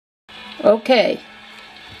Okay,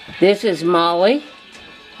 this is Molly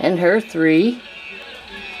and her 3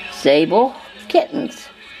 sable kittens.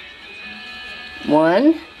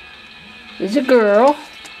 One is a girl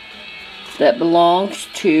that belongs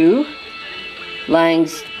to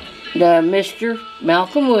Mr.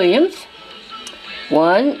 Malcolm Williams.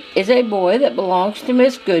 One is a boy that belongs to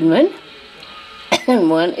Miss Goodman. And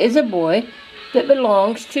one is a boy that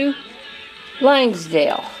belongs to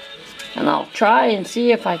Langsdale. And I'll try and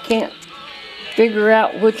see if I can't figure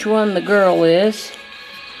out which one the girl is.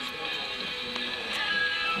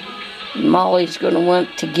 Molly's going to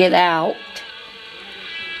want to get out.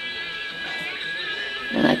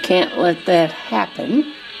 And I can't let that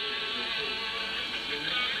happen.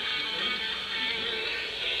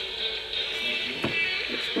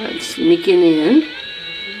 This one's sneaking in.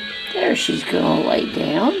 There she's going to lay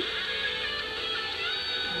down.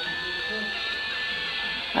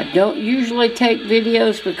 I don't usually take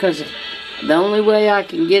videos because the only way I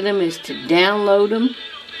can get them is to download them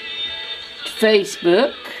to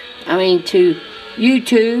Facebook, to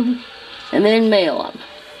YouTube, and then mail them.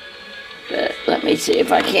 But let me see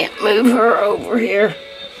if I can't move her over here.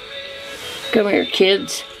 Come here,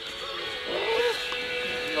 kids.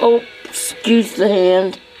 Oh, excuse the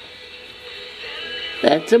hand.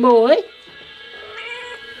 That's a boy.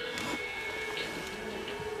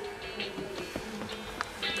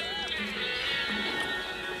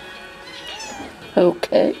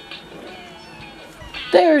 Okay.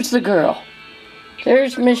 There's the girl.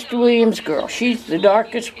 There's Mr. Williams' girl. She's the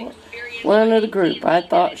darkest one of the group. I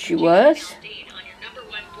thought she was.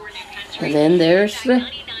 And then there's the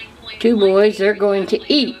 2 boys. They're going to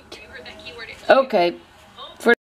eat. Okay.